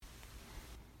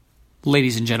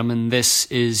Ladies and gentlemen, this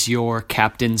is your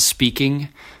captain speaking.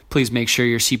 Please make sure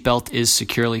your seatbelt is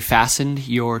securely fastened,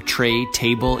 your tray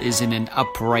table is in an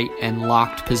upright and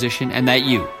locked position, and that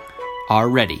you are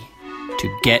ready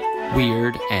to get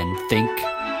weird and think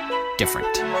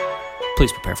different.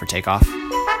 Please prepare for takeoff.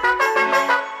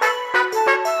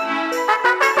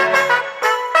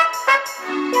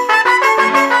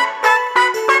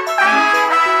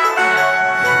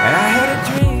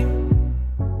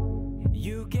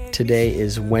 Today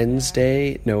is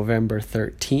Wednesday, November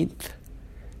 13th,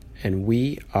 and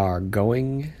we are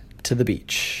going to the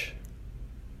beach.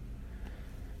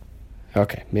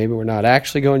 Okay, maybe we're not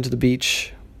actually going to the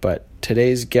beach, but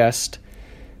today's guest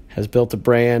has built a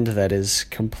brand that is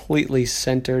completely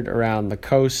centered around the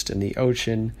coast and the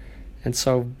ocean, and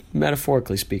so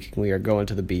metaphorically speaking, we are going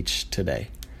to the beach today.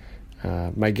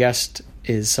 My guest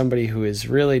is somebody who is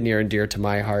really near and dear to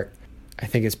my heart. I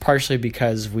think it's partially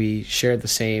because we share the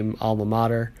same alma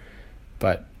mater,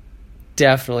 but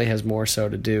definitely has more so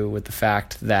to do with the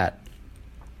fact that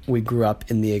we grew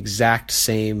up in the exact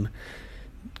same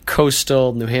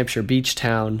coastal New Hampshire beach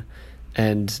town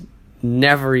and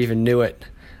never even knew it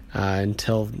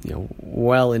until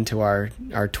well into our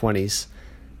 20s.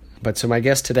 But so my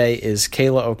guest today is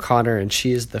Kayla O'Connor, and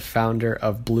she is the founder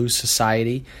of Blue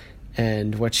Society,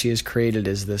 and what she has created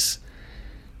is this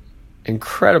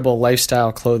incredible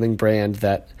lifestyle clothing brand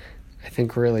that I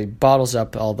think really bottles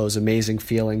up all those amazing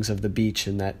feelings of the beach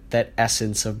and that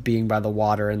essence of being by the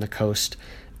water and the coast,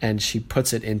 and she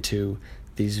puts it into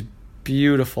these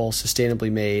beautiful,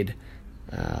 sustainably made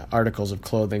articles of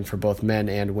clothing for both men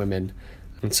and women.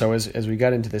 And so as we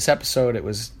got into this episode, it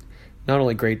was not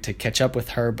only great to catch up with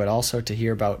her, but also to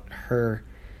hear about her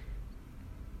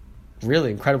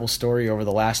really incredible story over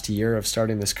the last year of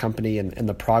starting this company and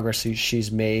the progress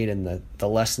she's made and the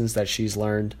lessons that she's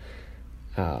learned.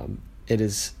 It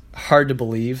is hard to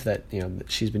believe that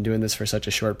that she's been doing this for such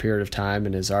a short period of time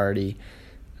and has already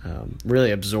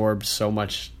really absorbed so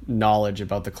much knowledge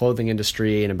about the clothing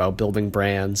industry and about building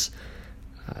brands.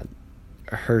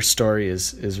 Her story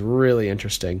is really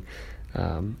interesting,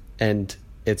 and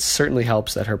it certainly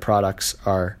helps that her products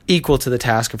are equal to the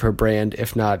task of her brand,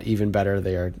 if not even better.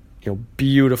 They are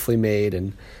beautifully made,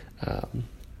 and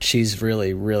she's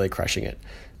really, really crushing it.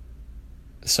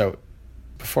 So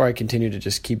before I continue to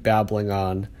just keep babbling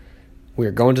on, we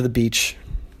are going to the beach,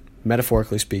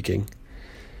 metaphorically speaking.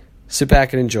 Sit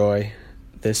back and enjoy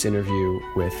this interview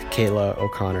with Kayla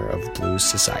O'Connor of Blue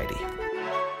Society.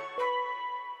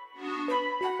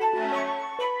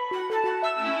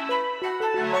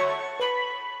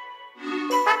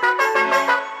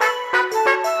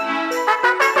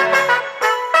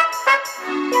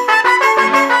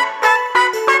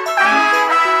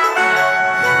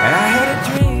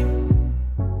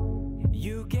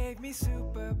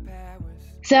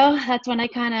 So that's when I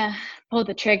kind of pulled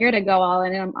the trigger to go all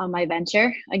in on my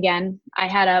venture. Again, I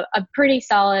had a pretty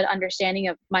solid understanding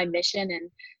of my mission and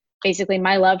basically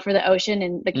my love for the ocean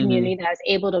and the community that I was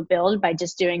able to build by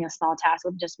just doing a small task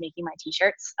of just making my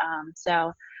t-shirts.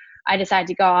 So I decided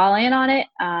to go all in on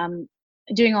it.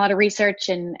 Doing a lot of research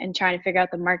and trying to figure out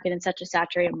the market in such a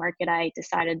saturated market, I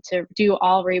decided to do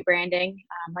all rebranding.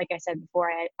 Like I said before,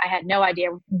 I had no idea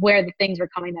where the things were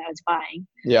coming that I was buying.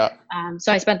 Yeah.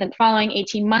 So I spent the following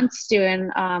 18 months doing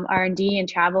R&D and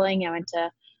traveling. I went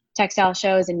to textile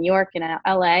shows in New York and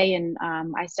LA, and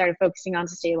I started focusing on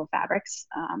sustainable fabrics.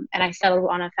 And I settled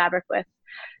on a fabric with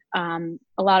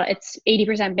it's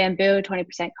 80% bamboo,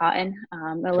 20% cotton,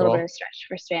 a little bit of stretch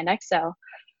for spandex. So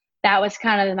that was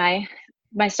kind of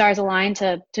my stars aligned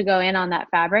to go in on that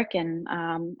fabric. And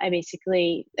I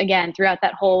basically, again, throughout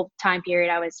that whole time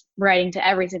period, I was writing to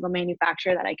every single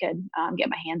manufacturer that I could get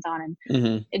my hands on.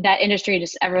 And that industry,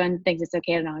 just everyone thinks it's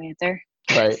okay to not answer.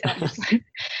 Right.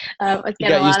 So, you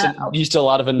got used to a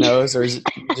lot of a no's, or is it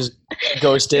just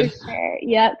ghosted? Sure.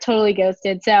 Yeah, totally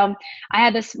ghosted. So I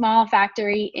had this small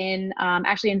factory in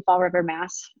actually in Fall River,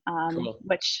 Mass,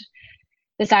 which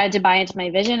decided to buy into my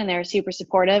vision, and they were super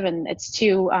supportive. And it's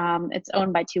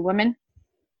owned by two women.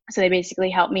 So they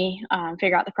basically helped me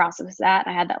figure out the process of that.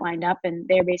 I had that lined up, and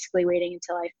they're basically waiting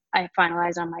until I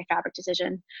finalized on my fabric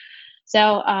decision.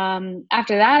 So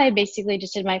after that, I basically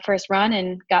just did my first run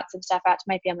and got some stuff out to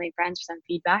my family and friends for some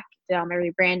feedback. Did all my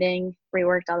rebranding,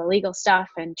 reworked all the legal stuff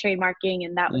and trademarking,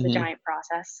 and that was a giant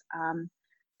process.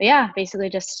 But yeah, basically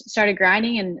just started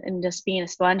grinding and just being a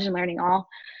sponge and learning all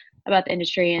about the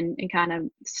industry and kind of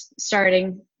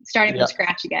starting from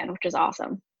scratch again, which is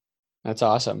awesome. That's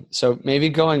awesome. So maybe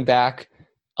going back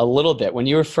a little bit, when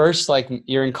you were first,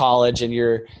 you're in college and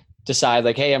you're decide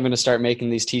hey, I'm going to start making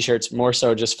these t-shirts more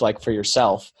so just for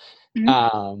yourself.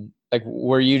 like,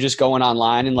 were you just going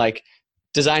online and like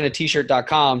design a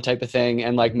t-shirt.com type of thing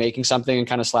and like making something and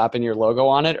kind of slapping your logo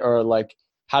on it? Or like,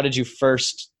 how did you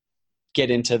first get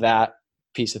into that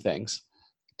piece of things?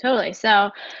 Totally.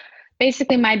 So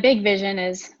basically my big vision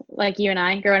is like you and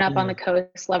I growing up on the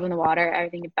coast, loving the water,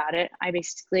 everything about it.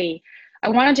 I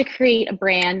wanted to create a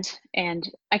brand, and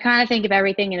I kind of think of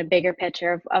everything in a bigger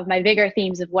picture of my bigger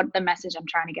themes of what the message I'm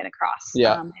trying to get across.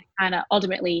 Yeah. It kind of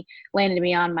ultimately landed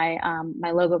me on my, my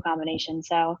logo combination.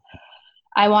 So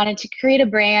I wanted to create a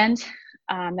brand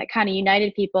that kind of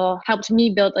united people, helped me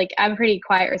build, like, I'm a pretty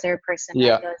quiet, reserved person.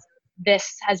 Yeah.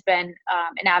 This has been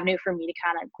an avenue for me to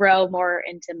kind of grow more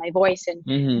into my voice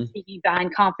and speaking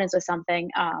behind confidence with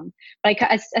something. But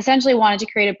I essentially wanted to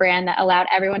create a brand that allowed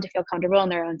everyone to feel comfortable in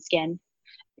their own skin.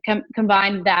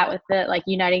 Combine that with the like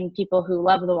uniting people who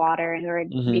love the water and who are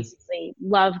basically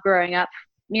love growing up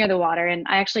near the water. And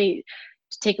I actually,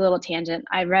 to take a little tangent,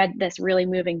 I read this really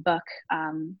moving book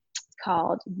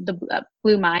called The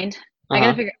Blue Mind. I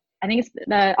gotta figure. I think it's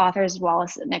the author is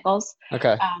Wallace Nichols.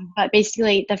 Okay. But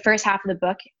basically, the first half of the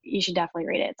book, you should definitely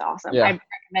read it. It's awesome. Yeah. I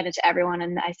recommend it to everyone,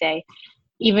 and I say,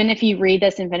 even if you read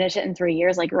this and finish it in 3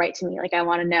 years, like, write to me. Like, I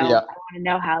want to know. Yeah. I want to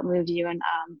know how it moved you and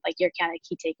like your kind of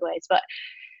key takeaways. But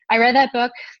I read that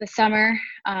book the summer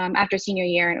after senior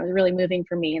year, and it was really moving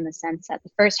for me in the sense that the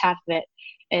first half of it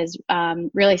is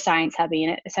really science heavy,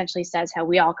 and it essentially says how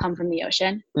we all come from the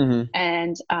ocean.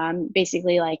 And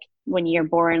basically, like, when you're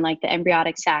born, like, the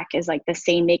embryonic sac is like the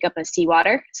same makeup as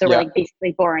seawater. So we're like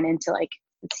basically born into like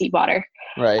seawater.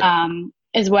 Right.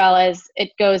 As well as it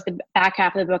goes, the back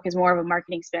half of the book is more of a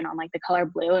marketing spin on like the color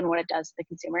blue and what it does to the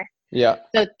consumer. Yeah.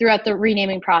 So throughout the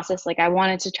renaming process, like, I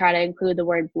wanted to try to include the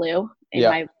word blue in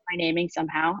my naming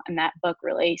somehow. And that book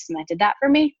really cemented that for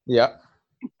me. Yeah.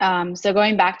 So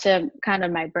going back to kind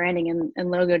of my branding and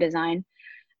logo design,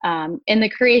 in the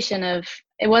creation of,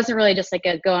 it wasn't really just like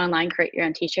a go online, create your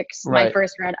own t-shirts. Right. My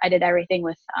first run, I did everything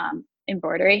with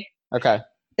embroidery. Okay.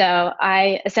 So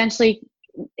I essentially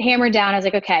hammered down, I was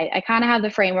like, okay, I kind of have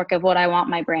the framework of what I want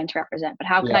my brand to represent, but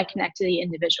how can I connect to the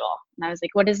individual? And I was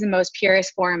like, what is the most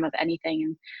purest form of anything?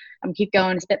 And I'm keep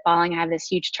going, spitballing. I have this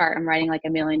huge chart. I'm writing like a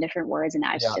million different words and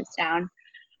adjectives down.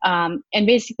 And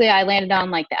basically I landed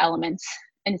on like the elements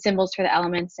and symbols for the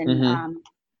elements. And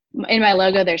in my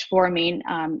logo, there's 4 main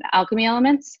alchemy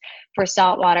elements for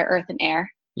salt, water, earth, and air.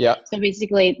 Yeah. So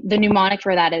basically the mnemonic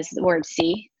for that is the word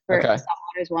sea. For salt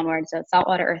water is one word. So it's salt,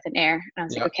 water, earth, and air. And I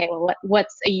was like, okay, well,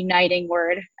 what's a uniting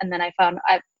word? And then I found,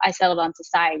 I settled on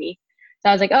society. So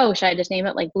I was like, oh, should I just name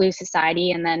it like Blue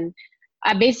Society? And then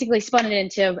I basically spun it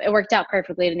into, it worked out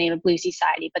perfectly to name it Blue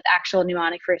Society, but the actual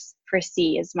mnemonic for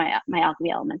C is my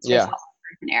alchemy elements for salt,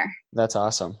 earth, and air. That's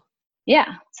awesome.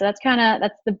 Yeah. So that's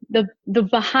the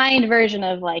behind version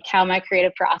of like how my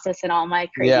creative process and all my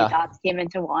crazy thoughts came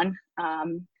into one.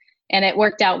 And it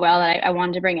worked out well. I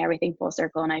wanted to bring everything full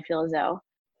circle. And I feel as though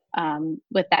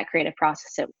with that creative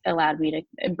process, it allowed me to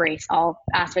embrace all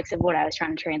aspects of what I was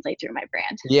trying to translate through my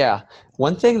brand. Yeah.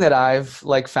 One thing that I've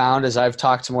like found is I've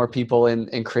talked to more people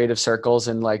in creative circles,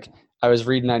 and like I was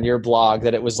reading on your blog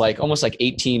that it was like almost like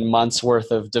 18 months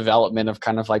worth of development of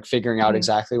kind of like figuring out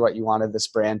exactly what you wanted this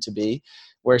brand to be,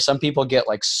 where some people get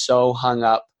like so hung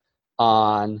up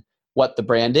on what the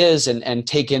brand is and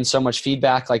take in so much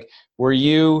feedback. Like, were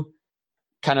you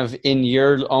kind of in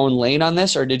your own lane on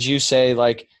this, or did you say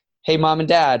like, hey, mom and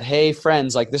dad, hey,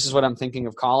 friends, like this is what I'm thinking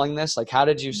of calling this? Like, how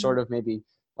did you sort of maybe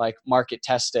like market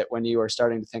test it when you were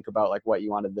starting to think about like what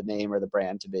you wanted the name or the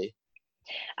brand to be?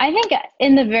 I think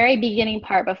in the very beginning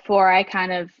part, before I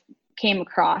kind of came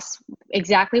across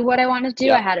exactly what I wanted to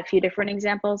do, I had a few different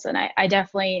examples, and I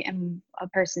definitely am a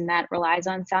person that relies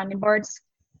on sounding boards.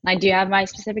 I do have my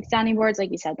specific sounding boards,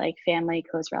 like you said, like family,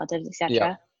 close relatives,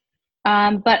 etc.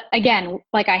 But again,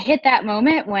 like I hit that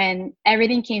moment when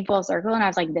everything came full circle and I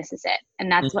was like, this is it.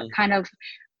 And that's what kind of,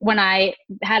 when I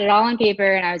had it all on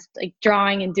paper and I was like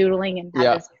drawing and doodling and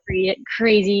had this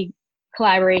crazy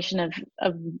collaboration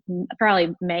of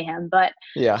probably mayhem. But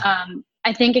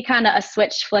I think it kind of a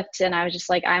switch flipped and I was just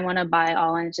like, I want to buy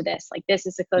all into this. Like, this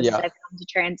is the closest I've come to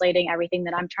translating everything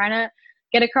that I'm trying to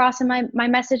get across in my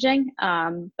messaging.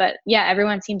 But yeah,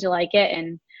 everyone seemed to like it.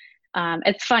 And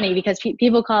it's funny because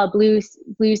people call it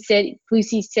Blue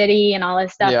Sea City and all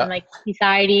this stuff, and like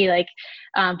society, like,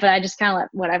 but I just kind of let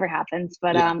whatever happens.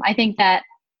 But I think that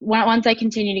once I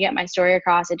continue to get my story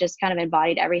across, it just kind of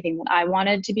embodied everything that I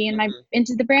wanted to be in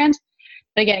into the brand.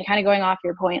 But again, kind of going off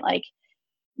your point, like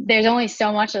there's only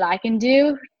so much that I can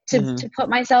do to put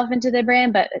myself into the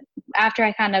brand. But after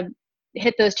I kind of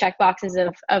hit those check boxes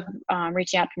of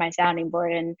reaching out to my sounding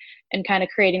board and kind of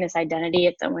creating this identity,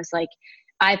 it's almost like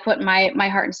I put my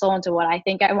heart and soul into what I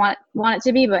think I want it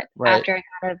to be. But after I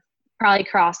kind of probably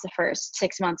crossed the first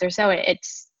 6 months or so, it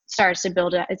starts to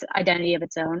build its identity of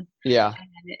its own. Yeah.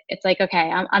 And it's like,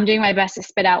 okay, I'm doing my best to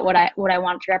spit out what I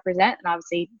want to represent. And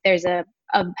obviously there's a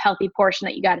healthy portion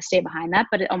that you got to stay behind that,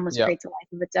 but it almost creates a life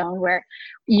of its own where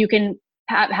you can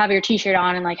have your t-shirt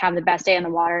on and like have the best day in the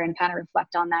water and kind of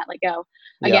reflect on that. Like, oh,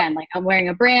 again, like I'm wearing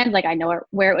a brand, like I know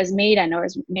where it was made. I know it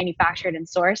was manufactured and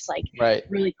sourced, like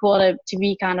really cool to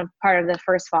be kind of part of the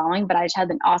first following, but I just had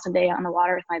an awesome day on the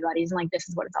water with my buddies and like, this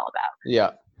is what it's all about.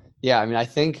 Yeah. Yeah. I mean, I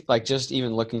think like just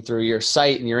even looking through your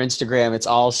site and your Instagram, it's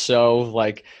all so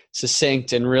like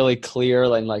succinct and really clear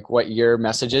and like what your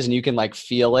message is. And you can like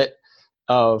feel it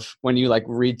of when you like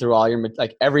read through all your,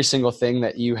 like every single thing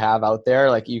that you have out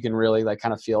there, like you can really like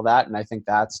kind of feel that. And I think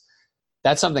that's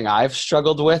something I've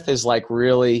struggled with, is like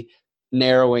really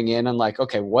narrowing in on like,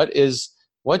 okay, what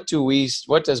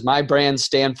does my brand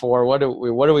stand for? What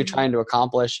are we trying to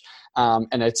accomplish?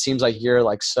 And it seems like you're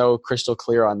like so crystal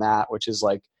clear on that, which is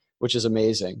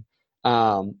amazing.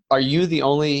 Are you the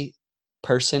only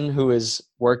person who is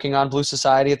working on Blue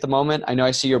Society at the moment? I know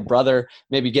I see your brother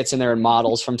maybe gets in there and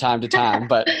models from time to time,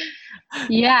 but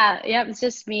it's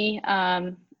just me.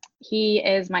 He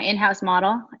is my in-house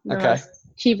model. Most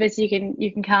cheapest you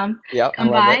can come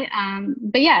by.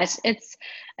 But yeah, it's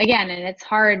again, and it's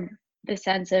hard, the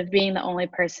sense of being the only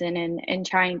person and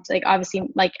trying to, like, obviously,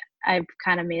 like I've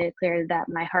kind of made it clear that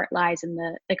my heart lies in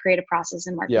the creative process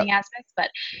and marketing aspects. But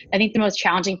I think the most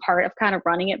challenging part of kind of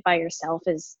running it by yourself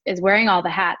is wearing all the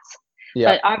hats.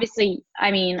 Yeah. But obviously,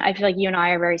 I mean, I feel like you and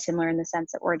I are very similar in the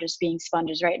sense that we're just being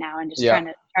sponges right now and just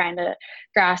trying to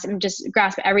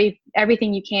grasp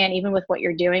everything you can, even with what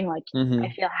you're doing. Like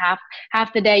I feel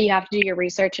half the day you have to do your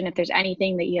research, and if there's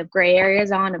anything that you have gray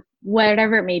areas on,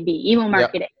 whatever it may be, email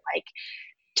marketing,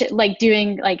 like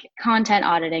doing like content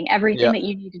auditing, everything that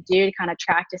you need to do to kind of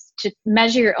track, to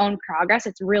measure your own progress.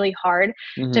 It's really hard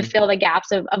to fill the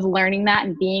gaps of learning that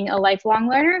and being a lifelong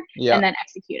learner and then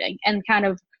executing and kind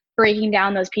of breaking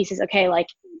down those pieces. Okay, like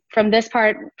from this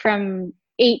part, from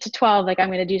 8 to 12, like I'm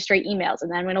going to do straight emails,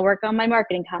 and then I'm going to work on my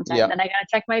marketing content. Then I got to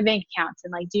check my bank accounts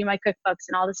and like do my cookbooks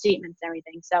and all the statements and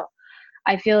everything. So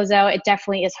I feel as though it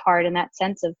definitely is hard in that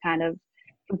sense of kind of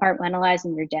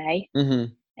compartmentalizing your day.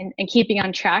 And keeping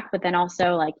on track, but then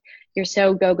also like you're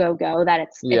so go that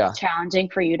it's challenging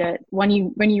for you to, when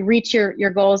you reach your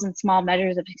goals and small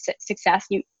measures of success,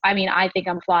 I think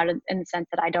I'm flawed in the sense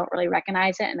that I don't really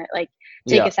recognize it, and it like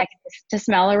take a second to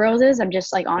smell the roses. I'm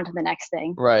just like on to the next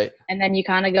thing, right? And then you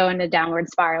kind of go into a downward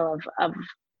spiral of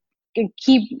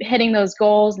keep hitting those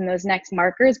goals and those next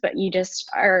markers, but you just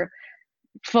are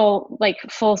full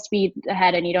speed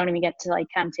ahead, and you don't even get to like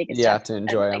kind of take a step to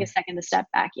enjoy like a second to step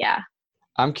back.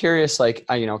 I'm curious, like,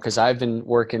 because I've been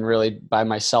working really by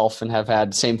myself and have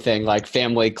had same thing, like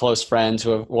family, close friends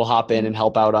who will hop in and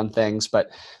help out on things. But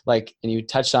like, and you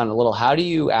touched on it a little, how do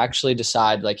you actually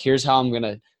decide, like, here's how I'm going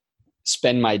to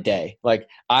spend my day? Like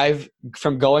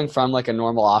going from like a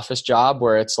normal office job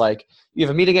where it's like, you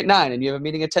have a meeting at 9 and you have a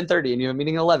meeting at 10:30 and you have a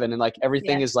meeting at 11 and like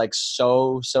everything is like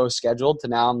so scheduled, to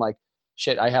now I'm like,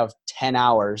 shit, I have 10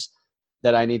 hours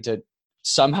that I need to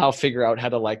somehow figure out how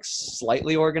to like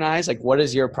slightly organize. Like, what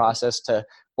is your process to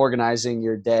organizing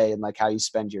your day and like how you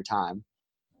spend your time?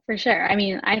 For sure. I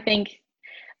mean, I think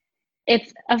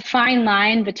it's a fine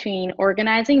line between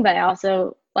organizing, but I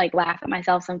also like laugh at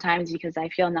myself sometimes because I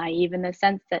feel naive in the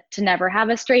sense that to never have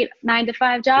a straight 9 to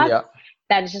 5 job,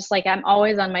 that is just like, I'm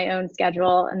always on my own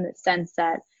schedule, in the sense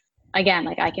that, again,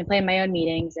 like I can plan my own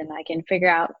meetings and I can figure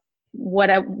out what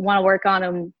I want to work on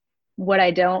and what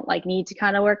I don't like need to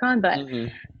kind of work on. But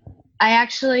I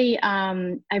actually,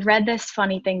 I read this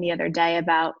funny thing the other day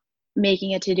about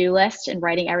making a to-do list and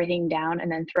writing everything down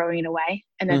and then throwing it away.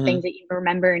 And then things that you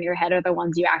remember in your head are the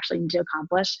ones you actually need to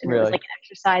accomplish. And it was like an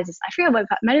exercise. I forget what,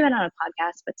 might have been on a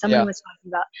podcast, but someone was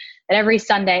talking about that every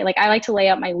Sunday. Like I like to lay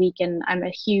out my week, and I'm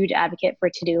a huge advocate for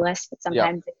to-do lists, but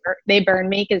sometimes they burn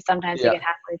me because sometimes they get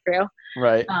halfway through.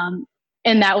 Right.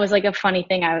 And that was like a funny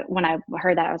thing. When I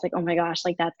heard that, I was like, oh my gosh,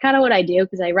 like that's kind of what I do,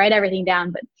 because I write everything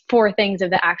down, but 4 things of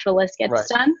the actual list gets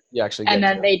done. You actually get, and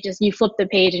then you flip the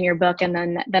page in your book, and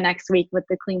then the next week with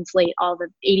the clean slate, all the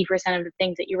 80% of the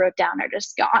things that you wrote down are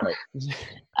just gone.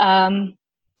 Right.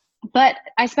 But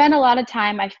I spend a lot of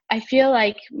time. I feel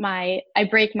like I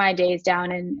break my days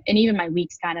down and even my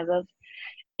weeks kind of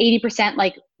 80%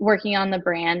 like working on the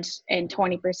brand, and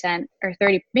 20% or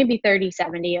 30, maybe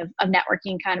 30-70 of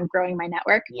networking, kind of growing my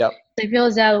network. Yep. So I feel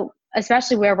as though,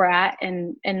 especially where we're at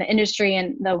in the industry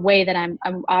and the way that I'm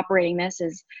operating this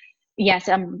is, yes,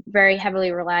 I'm very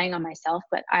heavily relying on myself,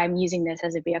 but I'm using this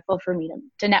as a vehicle for me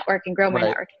to network and grow my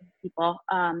Right. networking with people.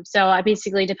 So I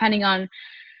basically, depending on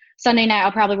Sunday night,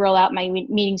 I'll probably roll out my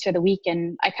meetings for the week,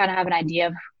 and I kind of have an idea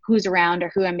of who's around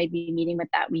or who I may be meeting with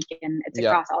that week. And it's Yep.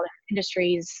 across all different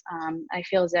industries. I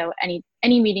feel as though any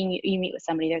meeting you meet with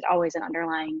somebody, there's always an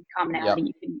underlying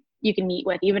commonality Yep. you can meet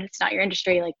with, even if it's not your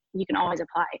industry. Like you can always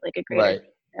apply like a greater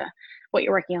Right. what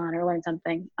you're working on or learn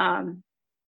something.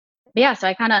 But yeah, so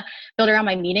I kind of build around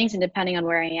my meetings, and depending on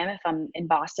where I am, if I'm in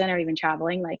Boston or even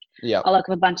traveling, like Yep. I'll look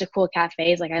up a bunch of cool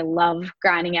cafes. Like I love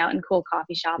grinding out in cool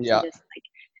coffee shops and Yep. just like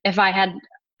if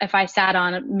I sat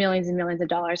on millions and millions of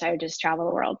dollars, I would just travel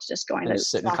the world, just going And to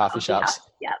just sit in small coffee coffee shops.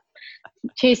 houses. Yeah,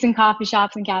 chasing coffee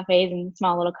shops and cafes and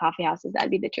small little coffee houses.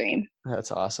 That'd be the dream.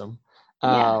 That's awesome.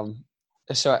 Yeah.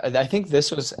 So I think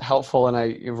this was helpful, and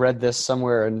I read this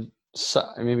somewhere, and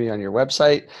maybe on your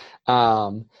website,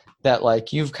 that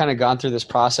like you've kind of gone through this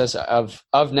process of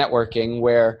networking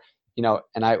where, you know,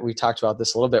 and we talked about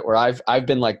this a little bit, where I've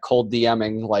been like cold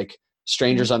DMing like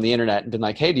strangers Mm-hmm. on the internet and been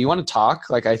like, hey, do you want to talk?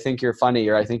 Like, I think you're funny,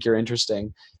 or I think you're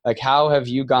interesting. Like, how have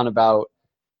you gone about,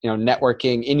 you know,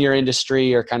 networking in your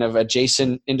industry or kind of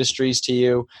adjacent industries to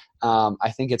you?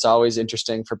 I think it's always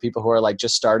interesting for people who are like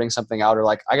just starting something out, or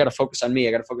like, I got to focus on me.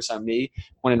 I got to focus on me.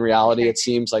 When in reality, it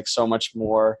seems like so much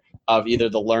more of either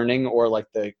the learning or like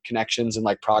the connections and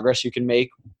like progress you can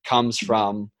make comes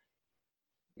from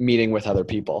meeting with other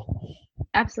people.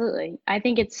 Absolutely. I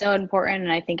think it's so important.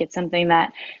 And I think it's something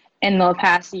that in the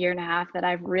past year and a half that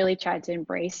I've really tried to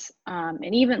embrace.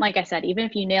 And even, like I said, even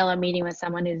if you nail a meeting with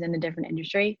someone who's in a different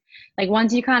industry, like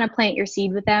once you kind of plant your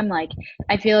seed with them, like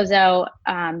I feel as though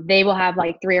they will have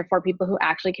like 3 or 4 people who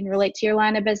actually can relate to your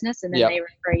line of business. And then Yep. they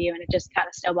refer you, and it just kind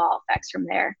of snowball effects from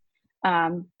there.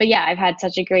 But yeah, I've had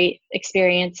such a great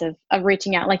experience of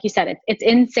reaching out. Like you said, it's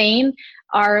insane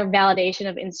our validation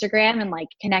of Instagram and like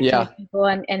connecting Yeah. with people,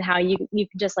 and how you can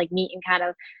just like meet and kind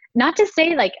of, not to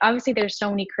say like, obviously there's so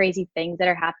many crazy things that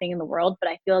are happening in the world, but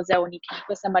I feel as though when you connect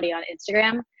with somebody on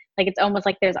Instagram, like it's almost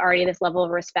like there's already this level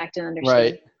of respect and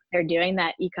understanding Right. what they're doing,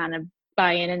 that you kind of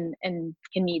buy in and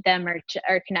can meet them or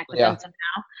connect with Yeah. them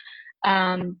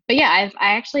somehow. But yeah,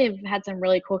 I actually have had some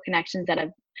really cool connections that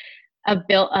have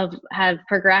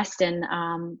progressed.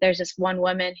 And there's this one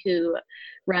woman who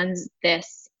runs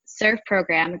this surf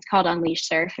program. It's called Unleash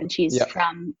Surf, and she's Yep.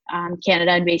 from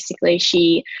Canada. And basically,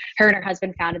 her and her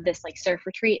husband founded this like surf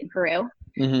retreat in Peru.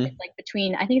 Mm-hmm. It's like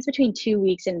I think it's between 2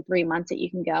 weeks and 3 months that you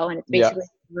can go, and it's Yep. basically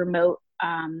a remote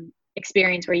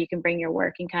experience where you can bring your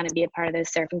work and kind of be a part of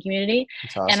this surfing community.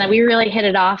 That's awesome. And we really hit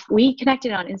it off. We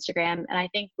connected on Instagram, and I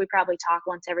think we probably talk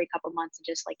once every couple months and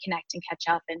just like connect and catch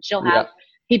up. And she'll have Yep.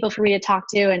 people for me to talk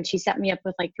to, and she set me up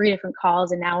with like 3 different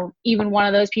calls. And now even one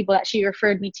of those people that she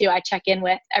referred me to, I check in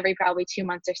with every probably 2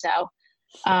 months or so.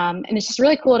 And it's just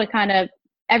really cool to kind of,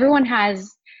 everyone kind of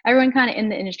in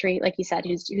the industry, like you said,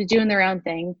 who's doing their own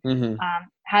thing, Mm-hmm.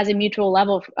 has a mutual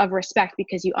level of respect,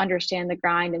 because you understand the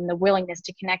grind and the willingness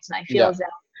to connect. And I feel as though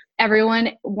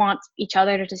everyone wants each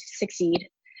other to succeed.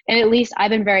 And at least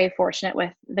I've been very fortunate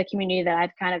with the community that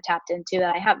I've kind of tapped into,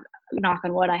 that I have, knock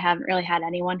on wood, I haven't really had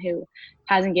anyone who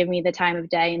hasn't given me the time of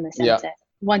day, in the sense that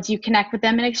once you connect with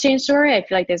them in exchange story, I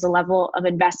feel like there's a level of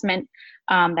investment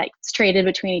that's traded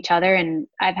between each other. And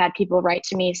I've had people write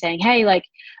to me saying, hey, like,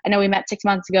 I know we met 6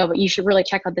 months ago, but you should really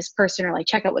check out this person, or like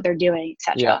check out what they're doing,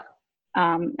 etc.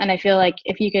 And I feel like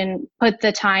if you can put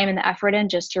the time and the effort in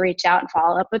just to reach out and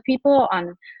follow up with people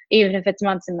on, even if it's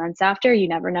months and months after, you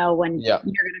never know when you're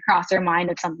going to cross their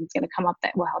mind if something's going to come up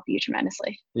that will help you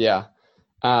tremendously. Yeah.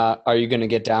 Are you going to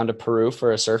get down to Peru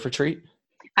for a surf retreat?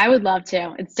 I would love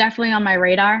to. It's definitely on my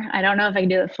radar. I don't know if I can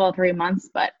do the full 3 months,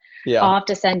 but I'll have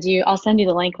to send you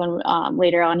the link when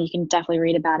later on. You can definitely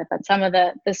read about it. But some of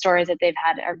the stories that they've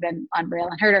had have been unreal.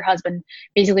 And her husband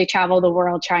basically traveled the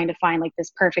world trying to find like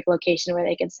this perfect location where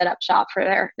they could set up shop for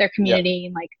their community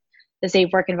and like the safe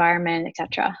work environment,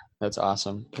 etc. That's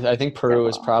awesome. I think Peru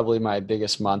is probably my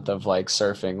biggest month of like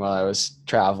surfing while I was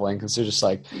traveling, because they're just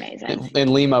like amazing.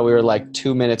 In Lima, we were like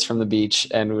 2 minutes from the beach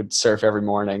and would surf every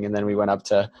morning. And then we went up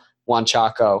to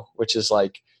Huanchaco, which is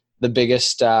like the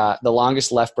biggest, the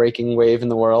longest left breaking wave in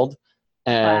the world.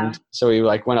 And so we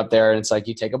like went up there, and it's like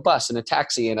you take a bus and a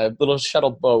taxi and a little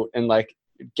shuttle boat, and like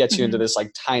it gets you into this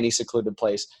like tiny secluded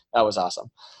place. That was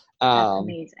awesome. That's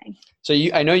amazing. So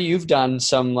I know you've done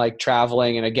some like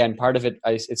traveling, and again, part of it,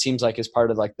 it seems like is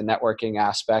part of like the networking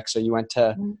aspect. So you went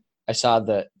to, I saw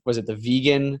was it the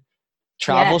vegan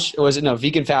travel?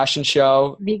 Vegan fashion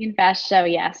show? Vegan fashion show.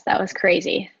 Yes. That was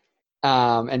crazy.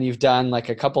 And you've done like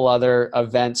a couple other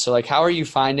events. So like, how are you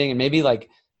finding, and maybe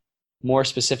like more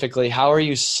specifically, how are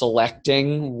you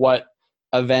selecting what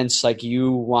events like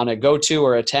you want to go to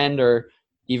or attend or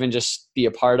even just be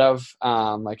a part of?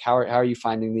 Like how are you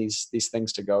finding these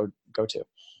things to go to?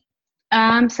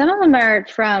 Some of them are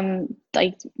from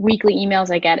like weekly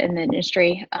emails I get in the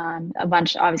industry. A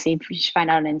bunch, obviously, you should find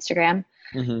out on Instagram.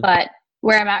 Mm-hmm. But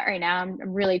where I'm at right now, I'm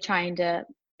really trying to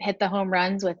hit the home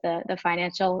runs with the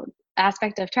financial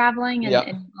aspect of traveling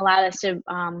and allow us to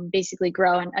basically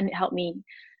grow and help me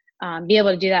be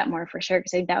able to do that more for sure.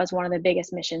 Because I think that was one of the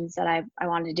biggest missions that I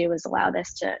wanted to do, was allow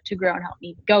this to grow and help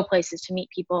me go places, to meet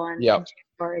people and share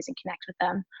stories and connect with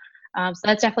them. So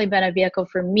that's definitely been a vehicle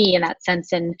for me in that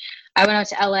sense. And I went out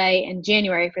to LA in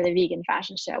January for the vegan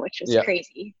fashion show, which was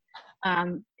crazy.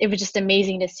 It was just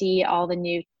amazing to see all the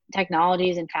new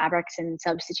technologies and fabrics and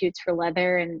substitutes for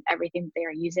leather and everything that they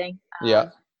are using.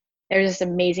 There was this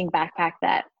amazing backpack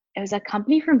that it was a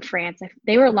company from France.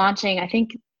 They were launching, I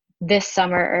think, this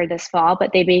summer or this fall,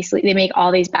 but they make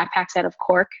all these backpacks out of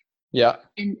cork. Yeah.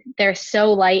 And they're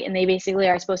so light, and they basically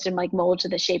are supposed to like mold to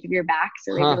the shape of your back.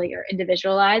 So they really are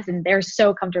individualized, and they're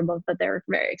so comfortable, but they're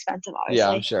very expensive, obviously. Yeah,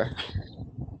 I'm sure.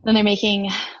 Then they're making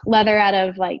leather out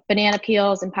of like banana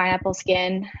peels and pineapple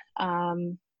skin.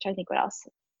 Trying to think what else.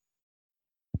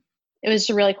 It was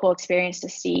just a really cool experience to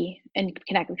see and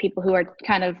connect with people who are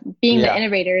kind of being the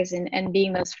innovators and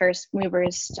being those first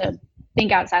movers to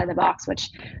think outside of the box,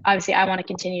 which obviously I want to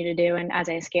continue to do. And as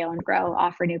I scale and grow,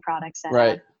 offer new products that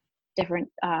have different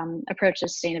approach to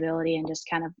sustainability and just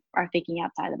kind of are thinking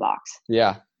outside the box.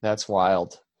 Yeah, that's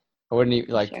wild. I wouldn't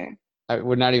even I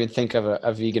would not even think of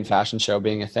a vegan fashion show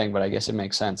being a thing, but I guess it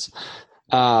makes sense.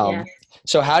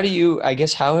 So how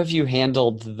have you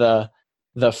handled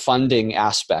the funding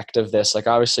aspect of this? Like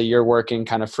obviously you're working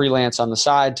kind of freelance on the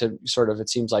side to sort of, it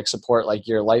seems like, support like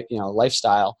your life,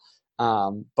 lifestyle.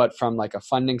 But from like a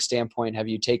funding standpoint, have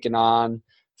you taken on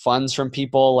funds from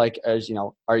people? Like,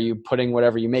 are you putting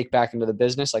whatever you make back into the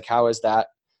business? Like, how has that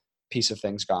piece of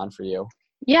things gone for you?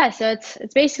 Yeah. So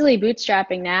it's basically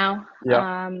bootstrapping now.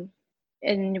 Yeah.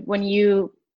 And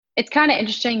it's kind of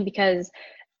interesting because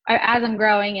as I'm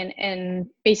growing and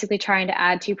basically trying to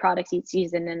add 2 products each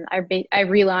season, and I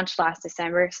relaunched last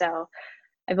December. So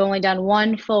I've only done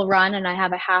one full run, and I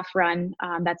have a half run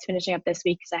that's finishing up this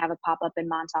week because I have a pop-up in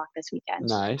Montauk this weekend.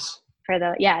 Nice.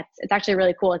 It's actually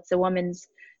really cool. It's the Women's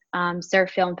Surf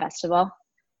Film Festival.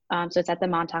 So it's at the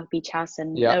Montauk Beach House,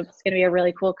 and it's going to be a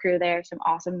really cool crew there. Some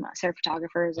awesome surf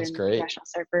photographers and professional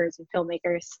surfers and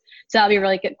filmmakers. So that'll be a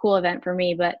really cool event for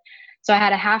me. But so I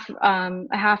had a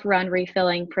half run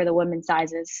refilling for the women's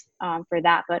sizes for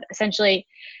that. But essentially,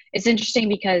 it's interesting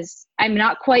because I'm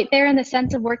not quite there in the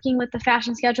sense of working with the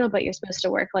fashion schedule, but you're supposed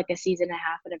to work like a season and a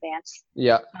half in advance.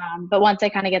 Yeah. But once I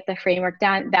kind of get the framework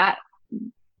down, that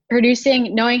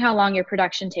knowing how long your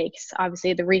production takes,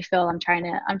 obviously the refill, I'm trying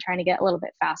to get a little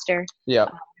bit faster. Yeah.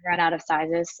 Run out of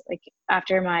sizes. Like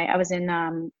after I was in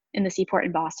the Seaport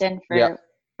in Boston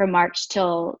from March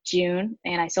till June,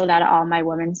 and I sold out of all my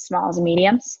women's smalls and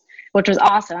mediums, which was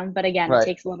awesome. But again, it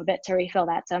takes a little bit to refill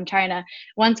that. So I'm trying to,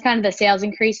 once kind of the sales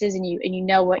increases and you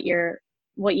know what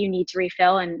you need to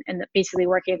refill and basically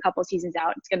working a couple of seasons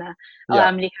out, it's going to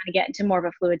allow me to kind of get into more of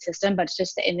a fluid system. But it's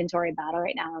just the inventory battle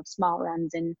right now of small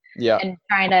runs and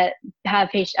trying to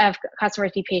have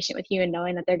customers be patient with you and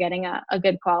knowing that they're getting a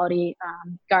good quality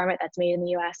garment that's made in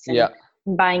the US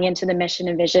and buying into the mission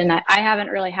and vision. I haven't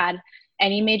really had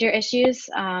any major issues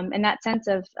in that sense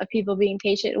of people being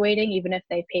patient waiting, even if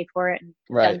they paid for it and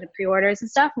done the pre-orders and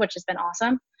stuff, which has been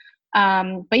awesome.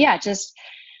 But yeah, just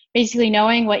basically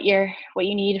knowing what you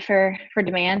need for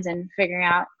demands and figuring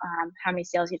out how many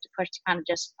sales you have to push to kind of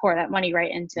just pour that money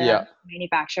right into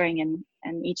manufacturing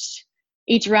and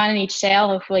each run and each sale.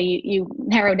 Hopefully you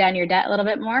narrow down your debt a little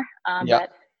bit more.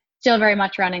 But still very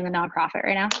much running the nonprofit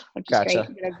right now, which is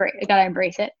great. You gotta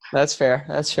embrace it. That's fair.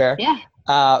 Yeah.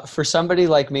 For somebody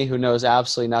like me who knows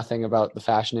absolutely nothing about the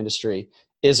fashion industry,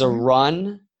 is a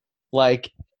run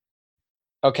like,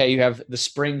 okay, you have the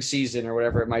spring season or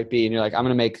whatever it might be, and you're like, I'm going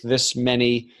to make this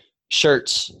many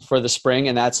shirts for the spring,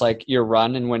 and that's like your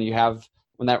run. And when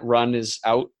that run is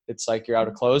out, it's like you're out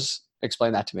of clothes.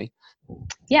 Explain that to me.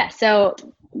 Yeah. So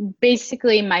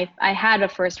basically I had a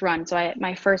first run. So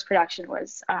my first production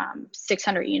was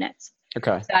 600 units.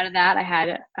 Okay. So out of that, I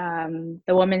had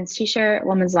the women's t-shirt,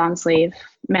 women's long sleeve,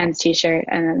 men's t-shirt,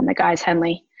 and then the guys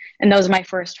Henley. And those are my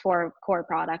first 4 core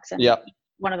products. And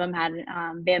one of them had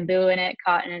bamboo in it,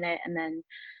 cotton in it, and then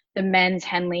the men's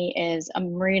Henley is a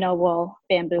merino wool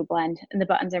bamboo blend, and the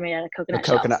buttons are made out of coconut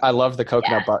shells. I love the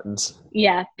coconut buttons.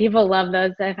 Yeah, people love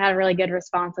those. I've had a really good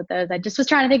response with those. I just was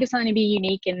trying to think of something to be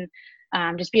unique and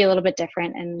just be a little bit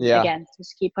different. And Yeah. again,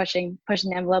 just keep pushing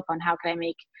the envelope on how can I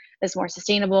make this more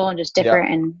sustainable and just Yeah.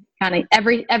 different, and kind of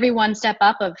every one step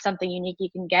up of something unique you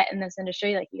can get in this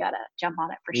industry, like you got to jump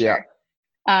on it for Yeah.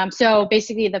 sure. So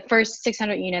basically the first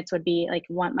 600 units would be like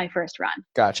my first run.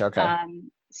 Gotcha. Okay.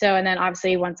 So, and then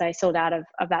obviously once I sold out of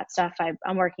that stuff,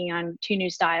 I'm working on 2 new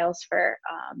styles for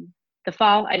the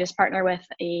fall. I just partner with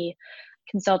a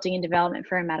consulting and development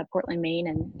firm out of Portland, Maine,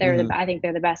 and I think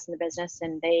they're the best in the business,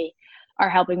 and they are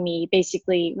helping me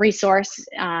basically resource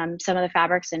some of the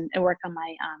fabrics and work on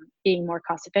my being more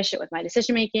cost efficient with my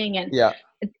decision making. And yeah,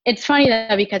 it's funny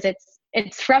though, because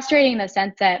it's frustrating in the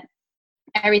sense that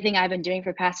everything I've been doing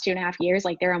for the past 2.5 years,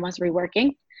 like they're almost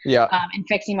reworking and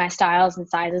fixing my styles and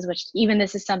sizes, which even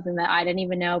this is something that I didn't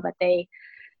even know, but they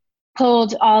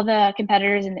pulled all the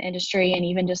competitors in the industry, and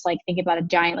even just like think about a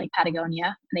giant like Patagonia,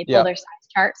 and they pull their size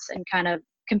charts and kind of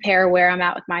compare where I'm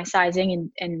at with my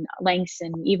sizing and lengths,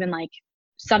 and even like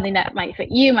something that might fit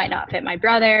you might not fit my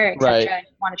brother, etc. Right. I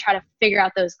want to try to figure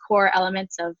out those core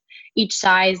elements of each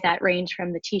size that range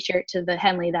from the t-shirt to the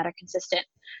Henley that are consistent.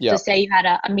 So say you had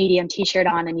a medium t-shirt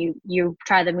on, and you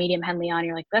try the medium Henley on,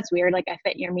 you're like, that's weird, like I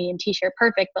fit your medium t-shirt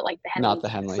perfect, but like the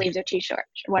Henley sleeves are too short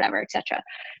or whatever, etc.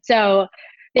 So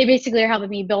they basically are helping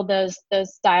me build those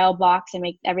style blocks and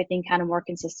make everything kind of more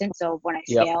consistent. So when I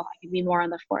scale, I can be more on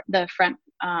the front,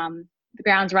 the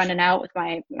ground's running out with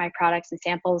my products and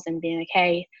samples, and being like,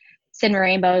 hey, Cinema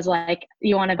Rainbows, like,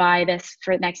 you want to buy this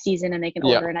for next season, and they can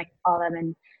order, and I can call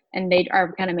them, and they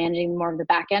are kind of managing more of the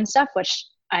back end stuff, which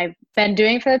I've been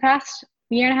doing for the past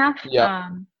 1.5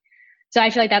 years. So I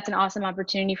feel like that's an awesome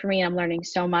opportunity for me, and I'm learning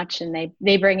so much. And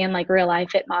they bring in like real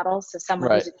life fit models. So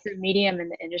someone who's a true medium in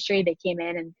the industry, they came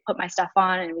in and put my stuff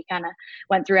on, and we kind of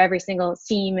went through every single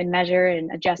seam and measure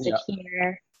and adjusted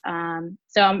here.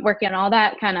 So I'm working on all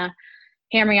that, kind of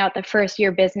hammering out the first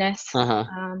year business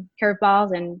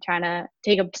curveballs, and trying to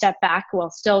take a step back while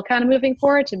still kind of moving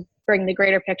forward to bring the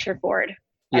greater picture forward.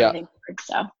 Forward.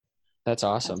 So that's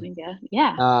awesome.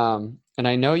 Yeah. And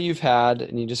I know you've had,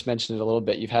 and you just mentioned it a little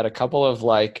bit, you've had a couple of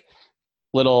like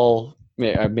little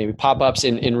maybe pop-ups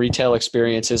in retail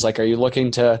experiences. Like, are you looking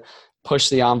to push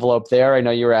the envelope there? I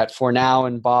know you were at For Now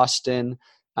in Boston.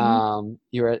 You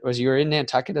were in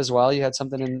Nantucket as well? You had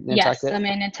something in Nantucket? Yes, I'm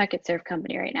in Nantucket Surf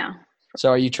Company right now. So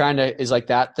are you is like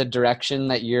that the direction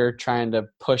that you're trying to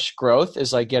push growth,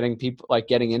 is like getting people, like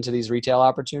getting into these retail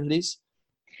opportunities?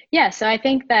 Yeah. So I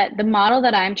think that the model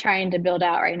that I'm trying to build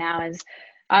out right now is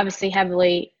obviously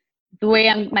heavily the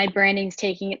way my branding's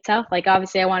taking itself. Like,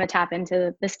 obviously I want to tap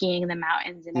into the skiing and the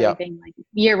mountains and everything, like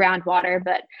year round water,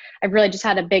 but I've really just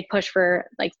had a big push for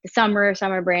like the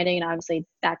summer branding. And obviously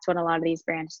that's what a lot of these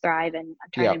brands thrive. And I'm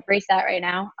trying to embrace that right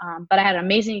now. But I had an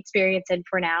amazing experience in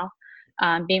For Now,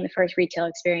 being the first retail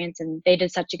experience, and they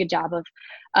did such a good job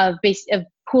of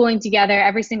pooling together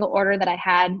every single order that I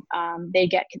had. They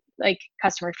get like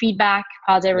customer feedback,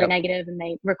 positive or negative, and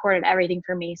they recorded everything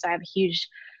for me. So I have a huge,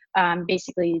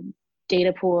 basically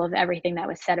data pool of everything that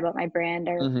was said about my brand,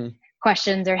 or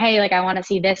questions, or, hey, like I want to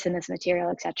see this in this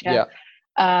material, etc.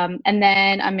 And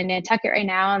then I'm in Nantucket right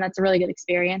now, and that's a really good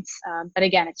experience. But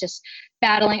again, it's just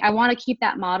battling. I want to keep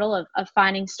that model of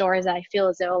finding stores that I feel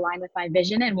as though align with my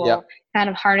vision, and will kind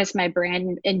of harness my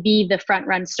brand and be the front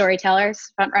runner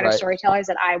storytellers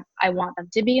that I want them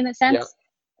to be, in the sense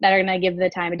that are going to give the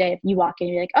time of day. If you walk in,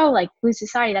 you're like, oh, like Blue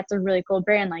Society, that's a really cool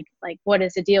brand. Like what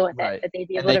is the deal with it? That they'd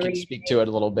be able to speak to it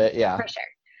a little bit. Yeah, for sure.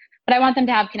 But I want them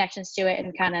to have connections to it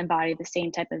and kind of embody the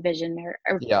same type of vision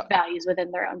or values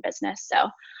within their own business. So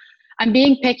I'm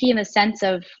being picky in the sense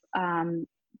of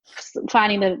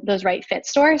finding those right fit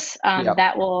stores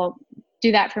that will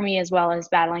do that for me, as well as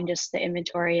battling just the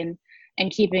inventory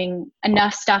and keeping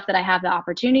enough stuff that I have the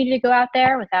opportunity to go out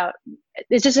there without.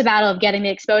 It's just a battle of getting the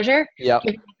exposure,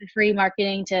 giving the free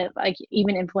marketing to like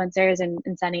even influencers, and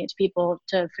sending it to people,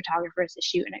 to photographers to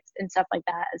shoot and stuff like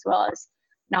that, as well as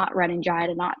not running dry,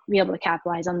 to not be able to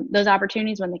capitalize on those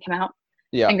opportunities when they come out.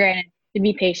 And granted, to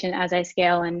be patient as I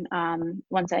scale, and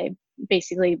once I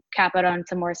basically cap out on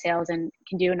some more sales and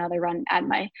can do another run at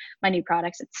my new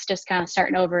products, it's just kind of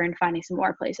starting over and finding some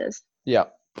more places.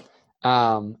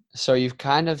 So you've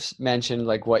kind of mentioned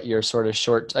like what your sort of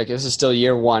short, like this is still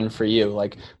year one for you.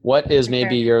 Like, what is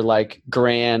maybe your like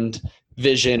grand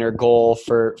vision or goal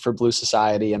for Blue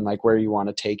Society, and like where you want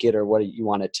to take it, or what you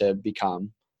want it to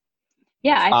become?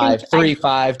 I think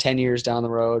 5, 10 years down the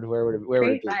road, where would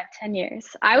it be? 5, 10 years.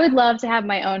 I would love to have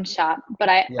my own shop, but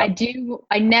I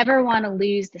never want to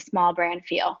lose the small brand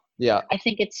feel. Yeah. I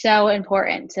think it's so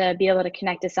important to be able to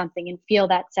connect to something and feel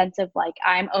that sense of like,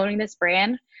 I'm owning this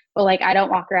brand, but like, I don't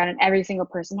walk around and every single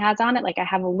person has on it. Like I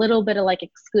have a little bit of like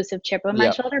exclusive chip on my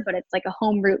Yep. shoulder, but it's like a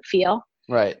home root feel.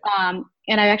 Right.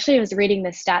 And I actually was reading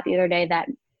this stat the other day that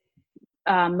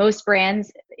most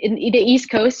brands in the East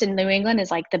Coast in New England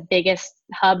is like the biggest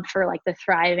hub for like the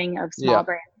thriving of small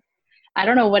brands. I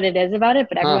don't know what it is about it,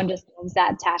 but everyone just loves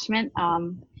that attachment.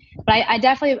 But I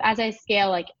definitely, as I scale,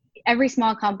 like every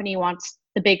small company wants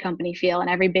the big company feel, and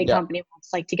every big company wants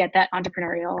like to get that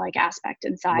entrepreneurial like aspect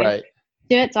inside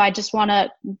to it. So I just want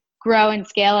to grow and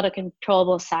scale at a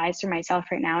controllable size for myself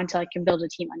right now until I can build a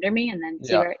team under me and then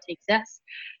see where it takes us.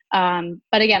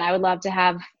 But again, I would love to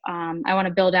have, I want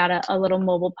to build out a little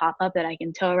mobile pop-up that I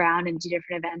can tow around and do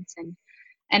different events.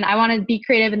 And I want to be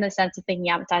creative in the sense of thinking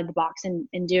outside the box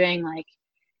and doing like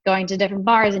going to different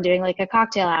bars and doing like a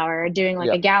cocktail hour or doing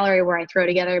like a gallery where I throw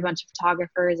together a bunch of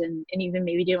photographers and even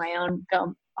maybe do my own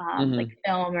film, like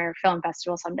film or film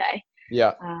festival someday.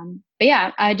 Yeah. But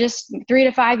yeah, I just 3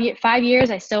 to 5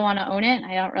 years, I still want to own it.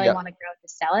 I don't really want to grow to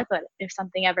sell it, but if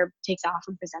something ever takes off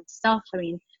and presents itself, I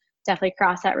mean, definitely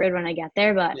cross that road when I get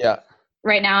there. But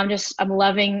right now I'm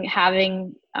loving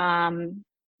having,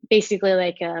 basically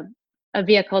like a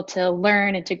vehicle to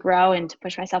learn and to grow and to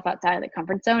push myself outside of the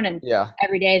comfort zone. And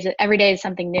every day is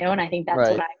something new. And I think that's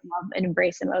what I love and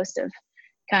embrace the most, of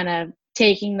kind of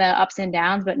taking the ups and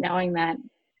downs, but knowing that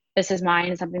this is mine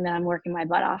and something that I'm working my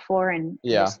butt off for and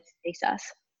just success.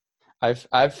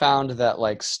 I've found that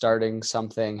like starting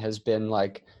something has been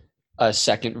like a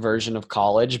second version of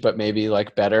college, but maybe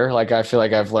like better. Like I feel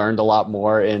like I've learned a lot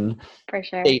more in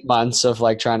 8 months of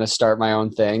like trying to start my own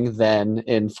thing than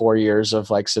in 4 years of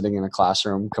like sitting in a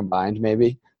classroom combined,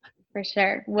 maybe. For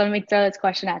sure. Let me throw this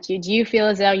question at you. Do you feel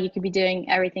as though you could be doing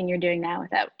everything you're doing now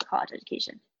without college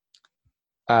education?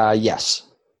 Yes.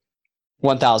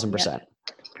 1000%.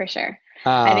 For sure.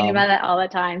 I think about that all the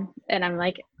time. And I'm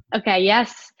like, okay,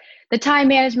 yes, the time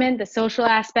management, the social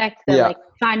aspect, the like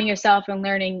finding yourself and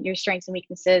learning your strengths and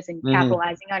weaknesses and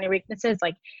capitalizing on your weaknesses,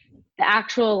 like the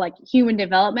actual like human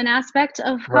development aspect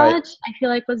of college, I feel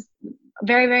like was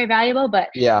very, very valuable. But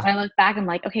when I look back, I'm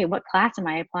like, okay, what class am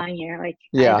I applying here? Like,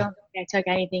 I don't think I took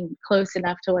anything close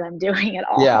enough to what I'm doing at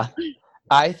all. Yeah.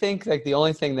 I think like the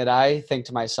only thing that I think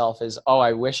to myself is, oh,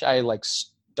 I wish I like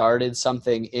started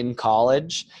something in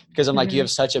college, because I'm like, you have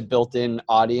such a built-in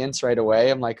audience right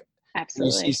away. I'm like,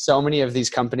 absolutely. You see so many of these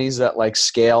companies that like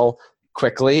scale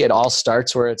quickly. It all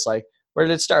starts where it's like, where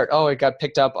did it start? Oh, it got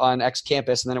picked up on X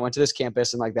campus and then it went to this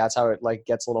campus, and like that's how it like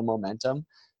gets a little momentum.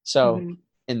 So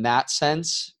in that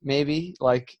sense, maybe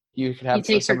like you could have, you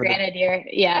take for granted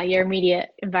your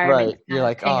immediate environment. Right. You're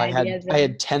like, oh, I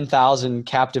had 10,000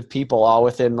 captive people all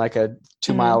within like a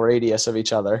 2-mile radius of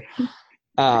each other.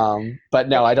 But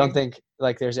no, I don't think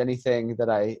like there's anything that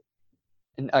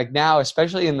like now,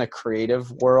 especially in the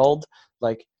creative world,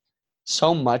 like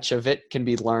so much of it can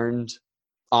be learned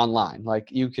online. Like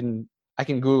I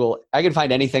can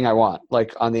find anything I want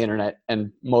like on the internet,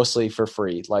 and mostly for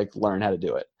free, like learn how to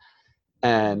do it.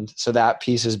 And so that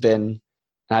piece has been,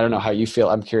 I don't know how you feel.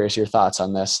 I'm curious your thoughts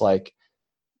on this. Like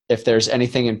if there's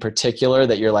anything in particular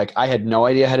that you're like, I had no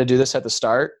idea how to do this at the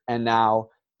start, and now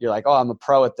you're like, oh, I'm a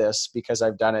pro at this because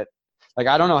I've done it. Like,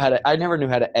 I never knew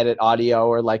how to edit audio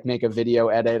or like make a video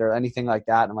edit or anything like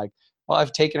that. And I'm like, well,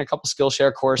 I've taken a couple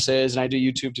Skillshare courses and I do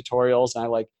YouTube tutorials,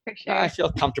 and I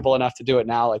feel comfortable enough to do it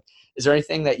now. Like, is there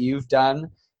anything that you've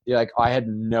done? You're like, oh, I had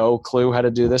no clue how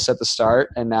to do this at the start,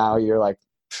 and now you're like,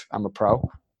 I'm a pro.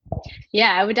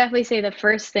 Yeah, I would definitely say the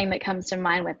first thing that comes to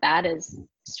mind with that is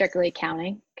strictly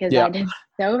accounting, because I did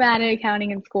so bad at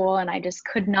accounting in school and I just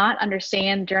could not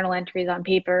understand journal entries on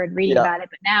paper and reading about it.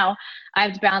 But now I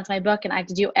have to balance my book and I have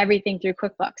to do everything through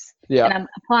QuickBooks. And I'm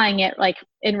applying it like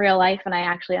in real life, and I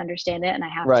actually understand it, and I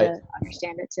have to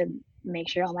understand it to make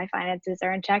sure all my finances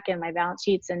are in check and my balance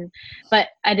sheets. But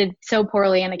I did so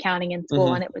poorly in accounting in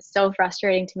school, and it was so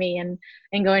frustrating to me,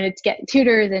 and going to get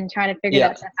tutors and trying to figure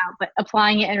that stuff out. But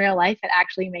applying it in real life, it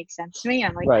actually makes sense to me.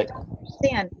 I'm like, I don't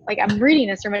understand. Like, I'm reading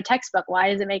this from a textbook.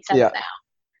 Why does it make sense now?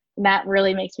 And that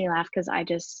really makes me laugh, because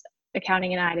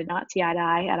accounting and I did not see eye to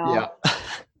eye at all.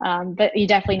 But you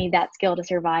definitely need that skill to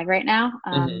survive right now.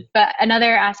 But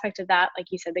another aspect of that, like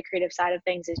you said, the creative side of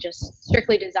things is just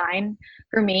strictly design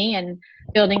for me, and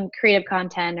building creative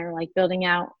content, or like building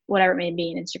out whatever it may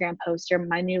be, an Instagram post or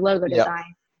my new logo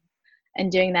design,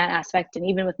 and doing that aspect. And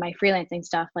even with my freelancing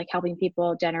stuff, like helping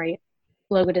people generate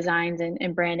logo designs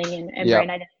and branding and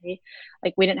brand identity.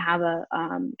 Like, we didn't have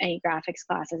any graphics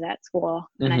classes at school.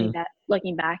 And I think that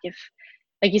looking back, if,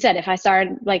 like you said, if I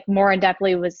started like more in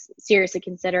depthly, was seriously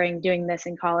considering doing this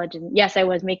in college, and yes, I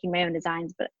was making my own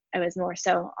designs, but I was more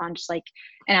so on just like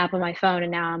an app on my phone,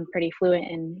 and now I'm pretty fluent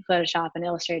in Photoshop and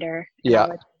Illustrator and all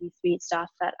the sweet stuff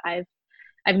that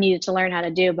I've needed to learn how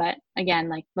to do. But again,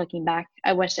 like looking back,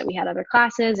 I wish that we had other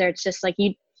classes, or it's just like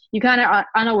you kind of are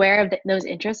unaware of those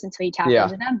interests until you tap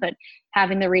into them. But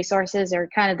having the resources or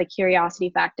kind of the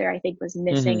curiosity factor, I think, was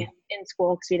missing in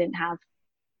school, because we didn't have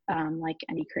like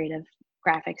any creative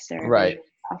graphics or right.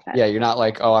 Yeah, you're not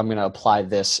like, oh, I'm going to apply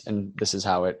this and this is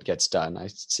how it gets done. I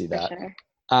see that. Sure.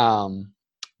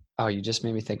 Oh, you just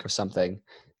made me think of something.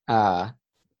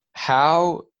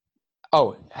 How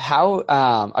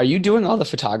are you doing all the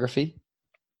photography?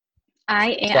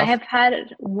 I have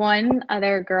had one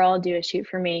other girl do a shoot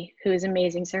for me who is an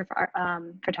amazing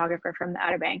photographer from the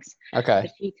Outer Banks. Okay.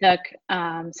 But she took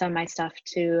some of my stuff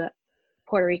to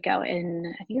Puerto Rico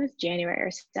in, I think it was January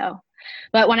or so.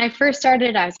 But when I first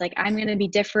started, I was like, I'm going to be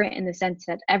different in the sense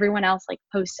that everyone else like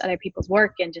posts other people's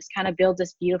work and just kind of build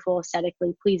this beautiful,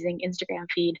 aesthetically pleasing Instagram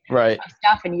feed of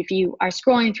stuff. And if you are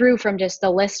scrolling through from just the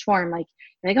list form, like,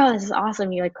 you're like, oh, this is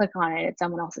awesome. You like click on it, it's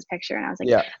someone else's picture. And I was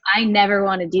like, I never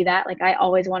want to do that. Like, I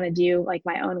always want to do like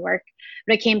my own work.